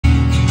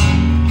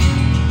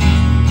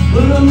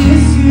But I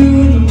miss you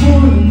in the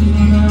mornings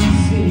when I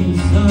see the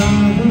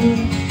sun.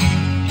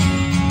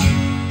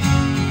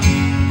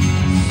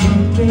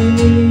 Something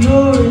in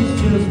yours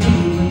just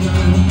moving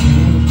on.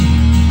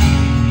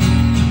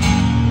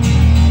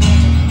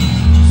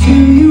 To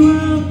you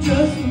I'm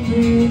just a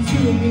man, to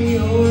me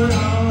you're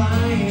all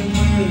I am.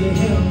 Where the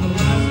hell am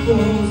I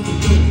supposed to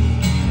be?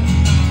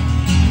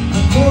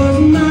 I'm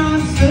forcing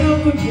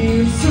myself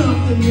again,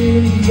 something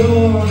in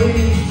your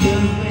eyes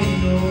just ain't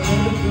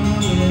nowhere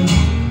coming.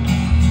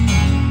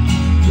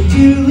 If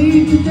you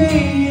leave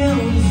today, I'll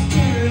just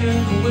stare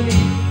at the way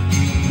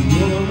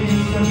you're in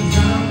some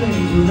time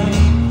things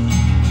right.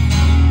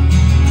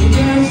 The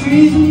gas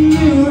reason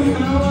knew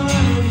how I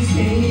just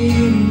hate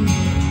you.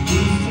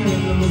 Please turn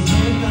those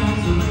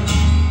headlights around.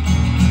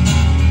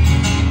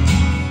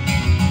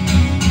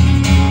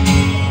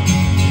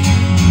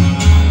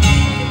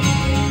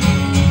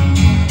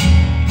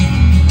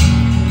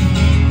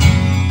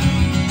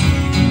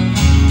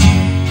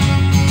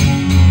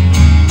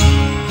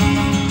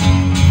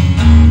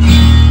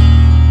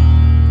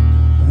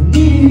 I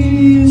need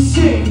you to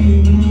say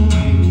you've been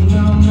waiting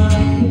all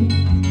night.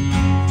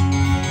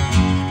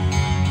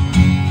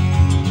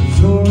 There's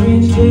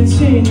orange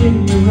dancing in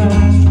your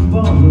eyes from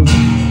ballroom.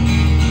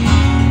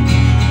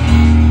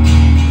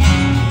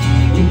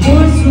 Your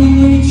voice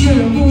only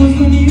trembles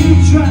when you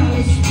try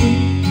to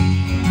speak.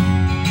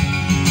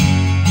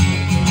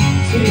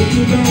 Take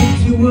you back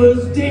to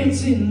us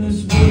dancing this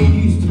way it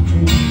used to be.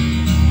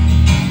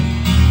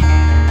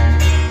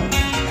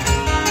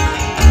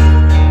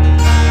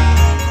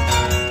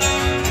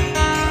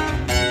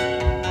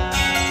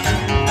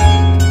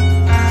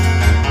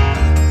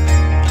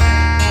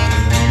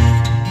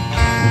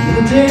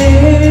 The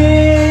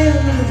day in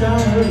the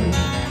dark,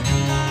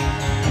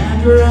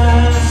 after I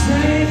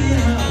sang it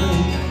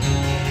out.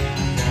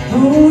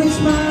 Oh, it's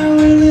my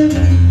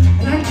religion,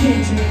 and I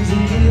can't change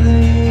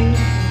anything.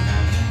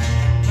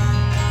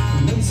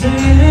 And the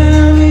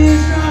time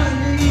is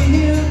running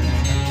here.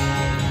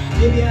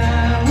 Maybe I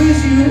wish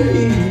you were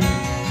here.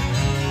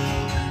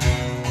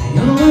 The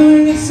only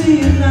way to see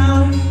it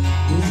now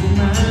is in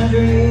my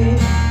dream.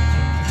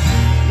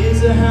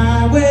 It's a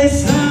highway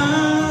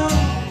song,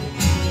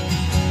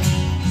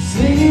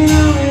 singing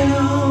on and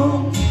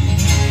on,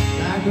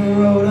 like a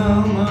road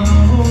on my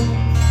own.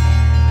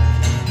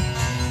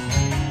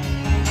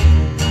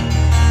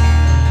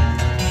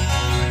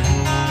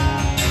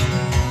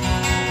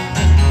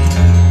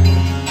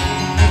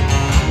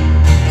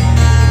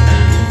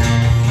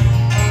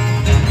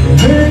 It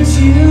hurts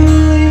you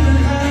leaving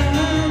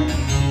behind,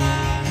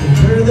 the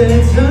hurt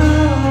that's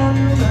on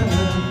your mind.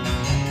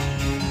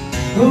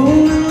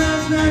 Oh, and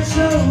last night's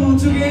show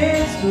took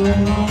it so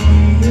long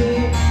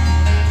here.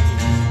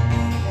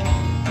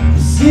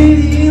 The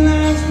city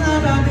lights fly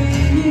by me,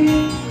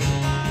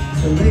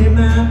 to lay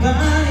my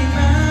body in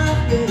my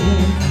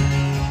bed.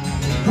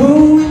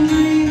 Oh, and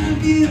dreams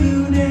of you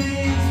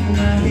dance through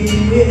my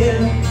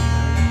head.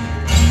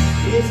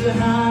 It's a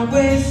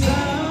highway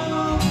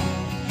song,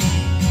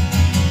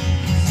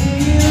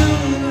 singing on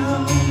and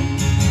on,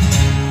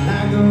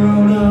 like a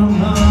road on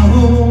my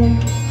own.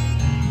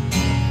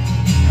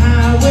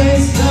 Highway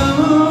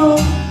song,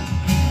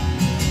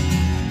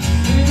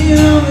 singing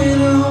on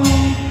and on,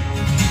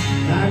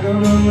 like a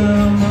road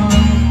on my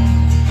own.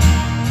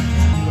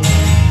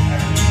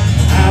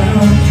 I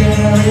don't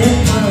care if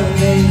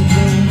Monday's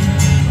blue,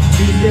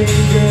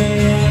 Tuesday's gray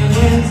and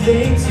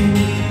Wednesday too.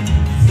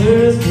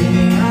 Thursday,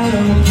 I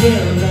don't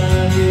care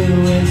about you,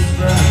 it's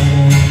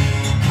Friday.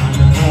 I'm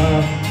in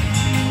love.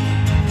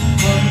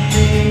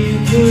 Monday, you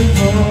could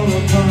fall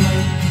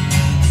apart.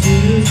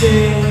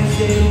 Tuesday,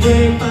 Wednesday,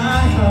 break my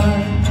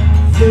heart.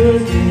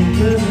 Thursday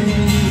doesn't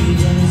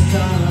even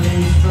start,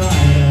 it's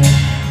Friday.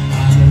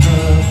 I'm in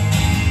love.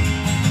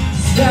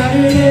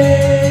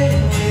 Saturday,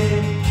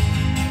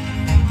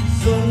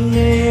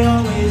 Sunday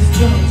always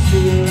comes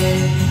too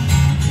late.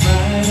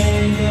 Friday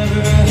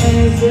never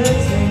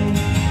hesitates.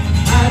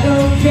 I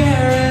don't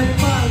care if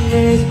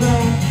Monday's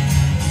black.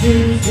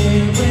 Tuesday,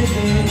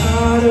 Wednesday,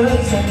 heart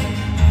attack.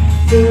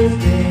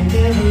 Thursday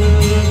never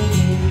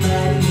looking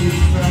back, it's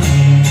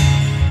Friday.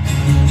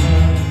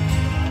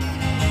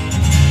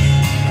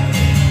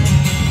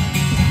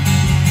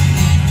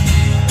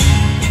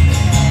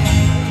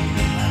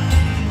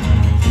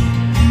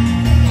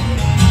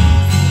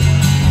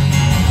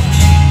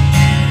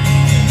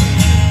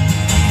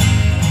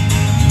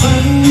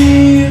 Monday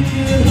you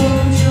could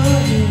hold your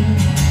hand.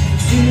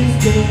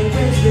 Tuesday,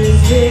 Wednesday,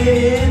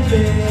 stay in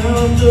bed.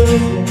 On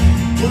Thursday,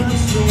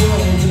 watch the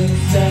world. And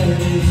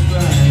Saturday's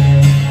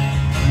Friday.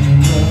 I'm in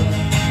love.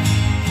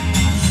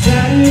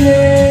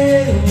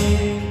 Saturday,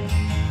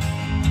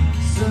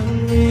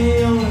 Sunday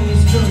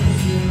always comes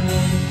too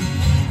late.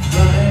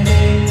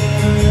 Friday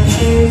never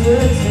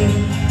hesitates.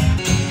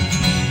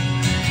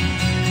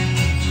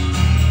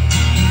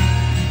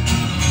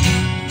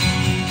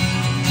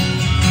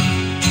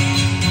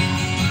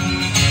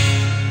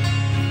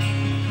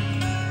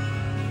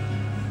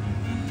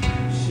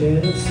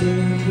 Shed a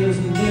tear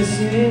just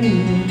missing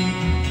you.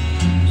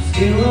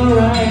 Still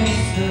alright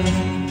still.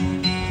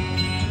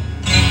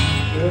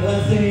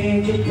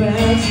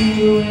 about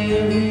you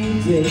every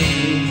day.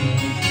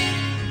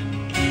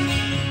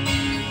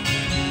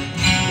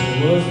 There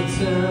was a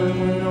time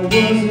when I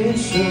wasn't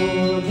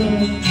sure,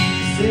 but you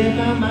set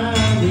my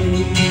mind in.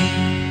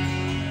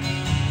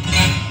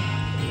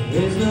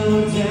 There's no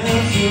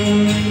doubt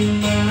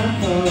in my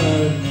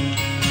heart.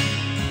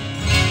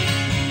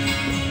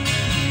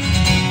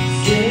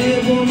 Said,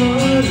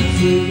 woman,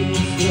 take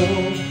it slow,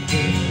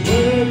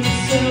 work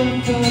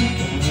yourself up.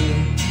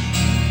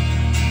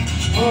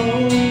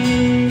 Oh,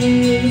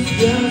 it's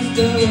just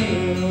a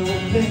little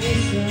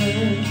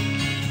patient.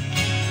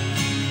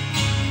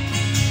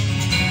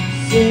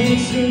 Say,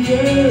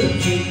 sugar,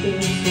 take the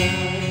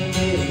time,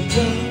 it'll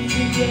come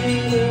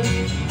together.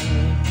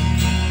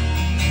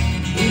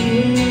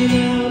 Even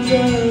our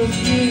just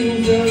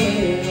needs a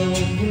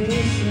little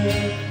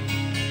patient.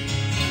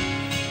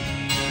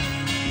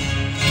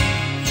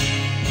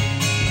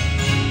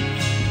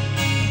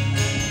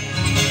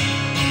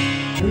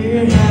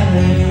 We're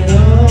having it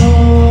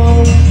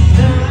all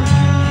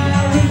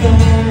night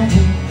tonight.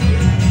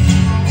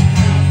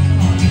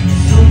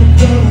 Some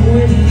come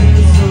winning,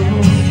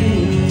 some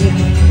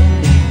feeling.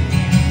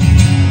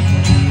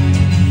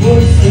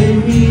 What say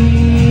we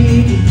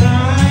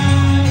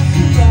goodbye,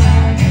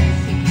 goodbye.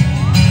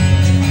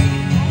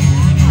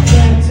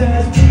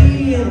 Baptized me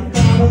in a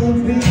bottle of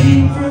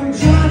beer from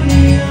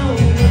Johnny on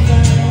the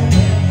back.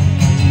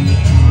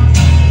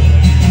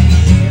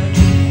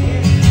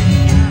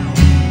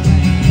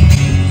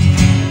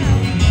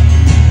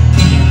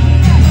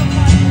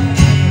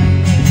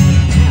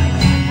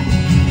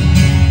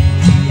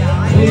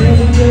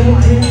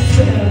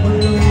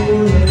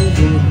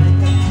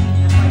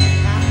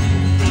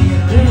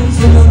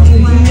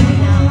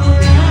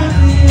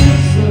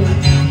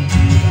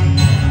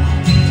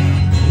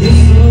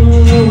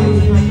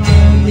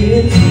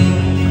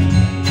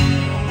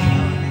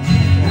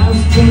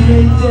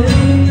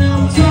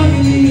 I'm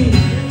talking to you.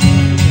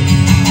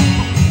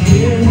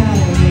 We're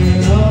having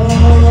it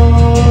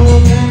all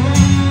night.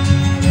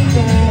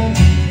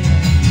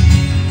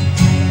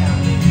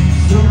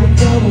 Some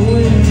come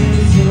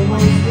winning, some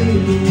are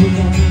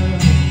feeling.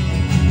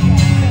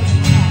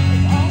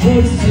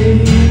 What's in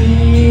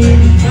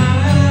my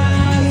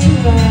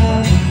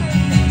survive?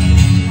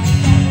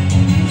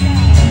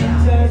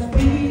 Touch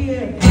me a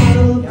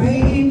bottle of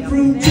pain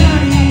from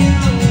Johnny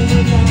on the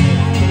back.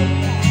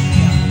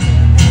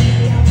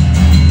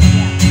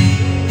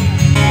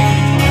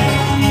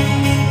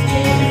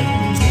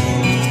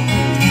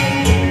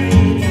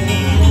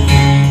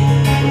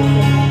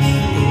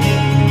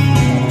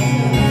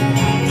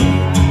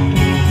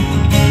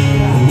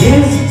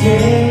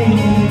 Yesterday,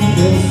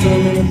 there's so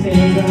many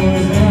things I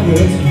was never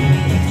to.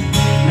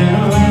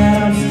 Now that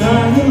I'm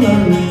starting to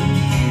learn,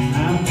 I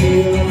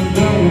feel I'm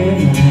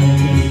going on.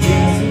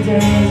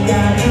 Yesterday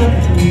got up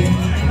to me.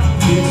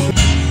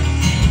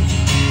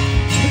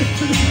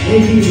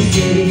 Maybe the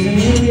city's in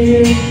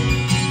here.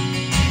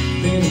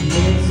 Been a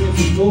minute since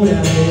we go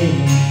out there.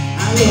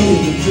 I know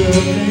the girl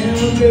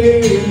never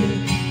been.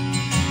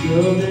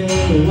 Girl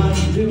never what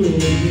to do with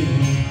me.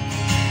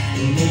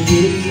 And they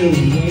get so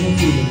we went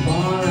to the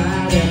bar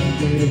right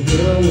after. The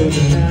girl with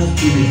the house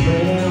to the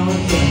bread on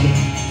Sunday.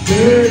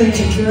 Turning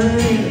and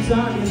turning and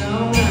talking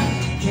all night.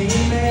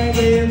 Came back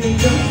with me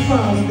just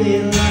across the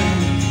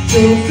line.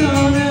 Jokes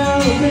on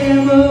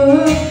Alabama,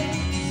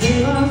 say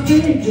Las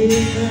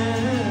Vegas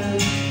time.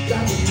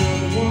 Got the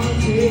 #1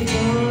 pick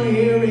on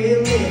every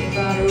lip.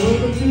 Brought her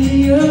over to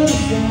the other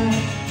side.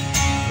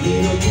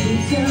 Little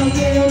detail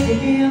they'll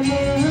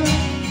remember.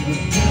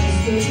 Kind of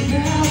sticking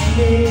out to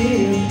me.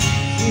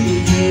 She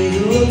was very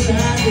old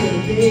time till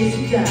the day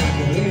she died.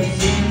 But ever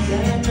since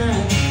that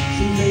night,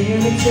 she made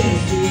me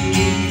Tennessee.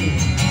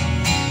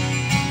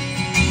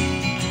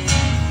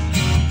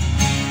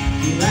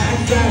 She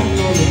likes driving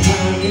on the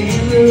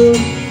Pioneer Road.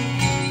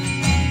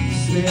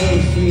 Smell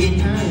of sweet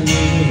pine.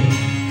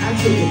 I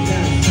took her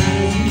down as high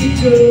as you could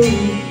go.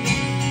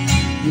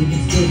 You can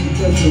still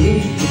because the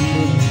roof is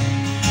more.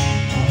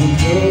 I'm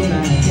drove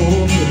back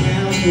home to the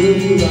house where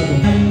you are the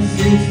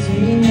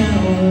 16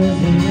 hours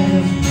and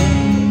there's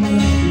nothing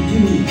much to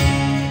do.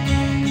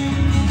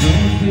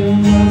 Don't feel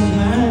much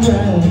like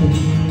riding,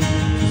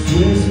 just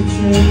wish the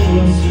trip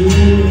was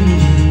through.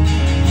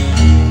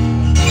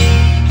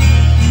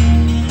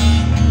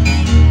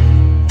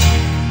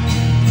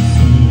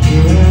 So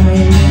here I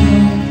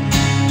am,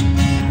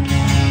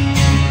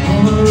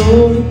 on the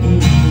road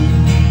again,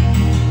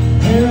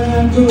 where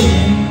I go.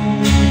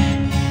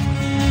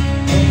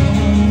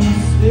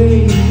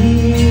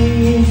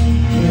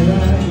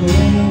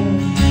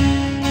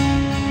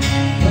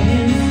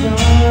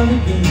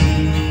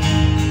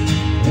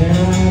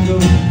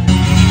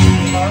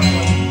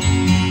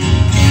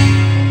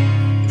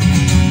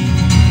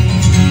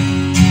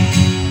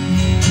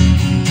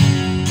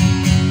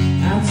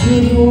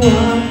 It's a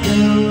walk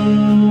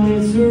down,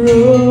 it's a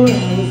road I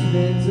was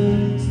meant to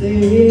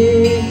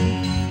stay.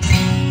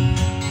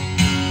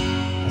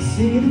 I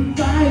see the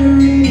fire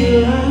in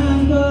your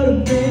eyes, but a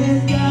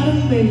man's gotta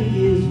make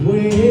his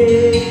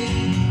way.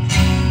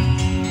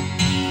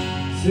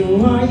 So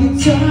are you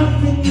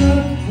topping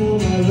up for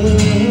my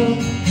love?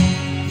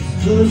 Just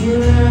close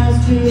your eyes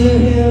to the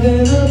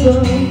heaven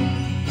above.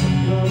 I'm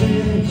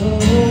coming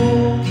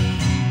home,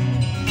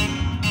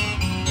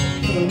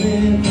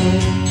 coming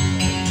home.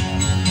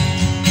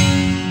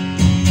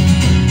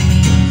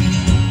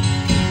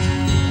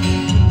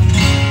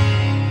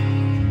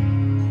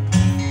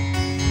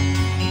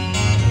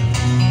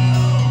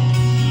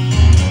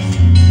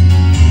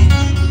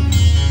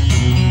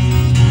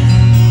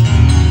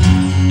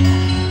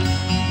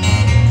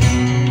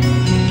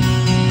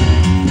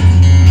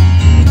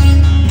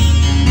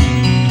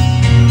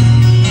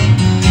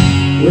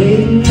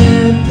 Waiting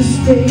at the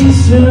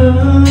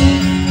station,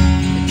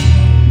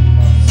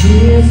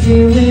 tears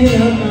filling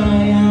up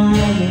my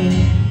eyes.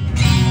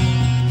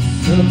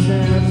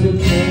 Sometimes it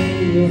can't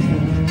be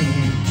hide.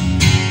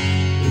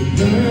 It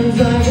burns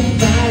like a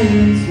fire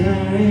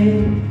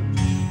inside.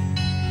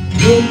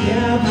 Look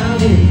out my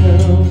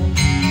window.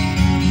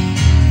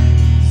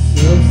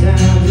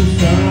 Sometimes it's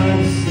hard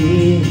to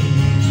see.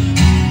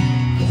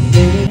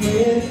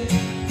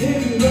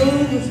 Every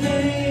road was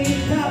made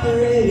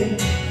copper-red.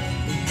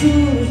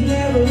 Coolers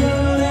never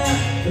run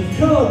out of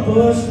cold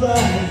bush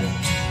light.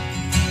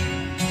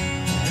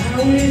 I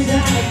wish I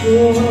could go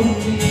home,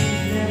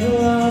 jeans never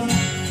lost.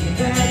 The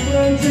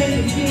backward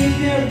drinking feet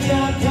never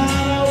got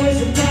caught. I wish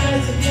the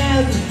price of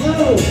gas was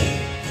low,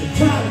 the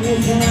crime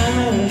was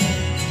high.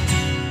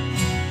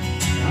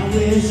 I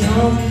wish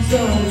Uncle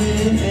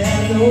Tony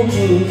had no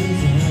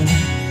clothes on.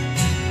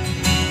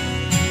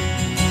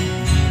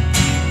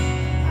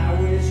 I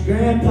wish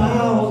Grandpa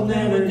was now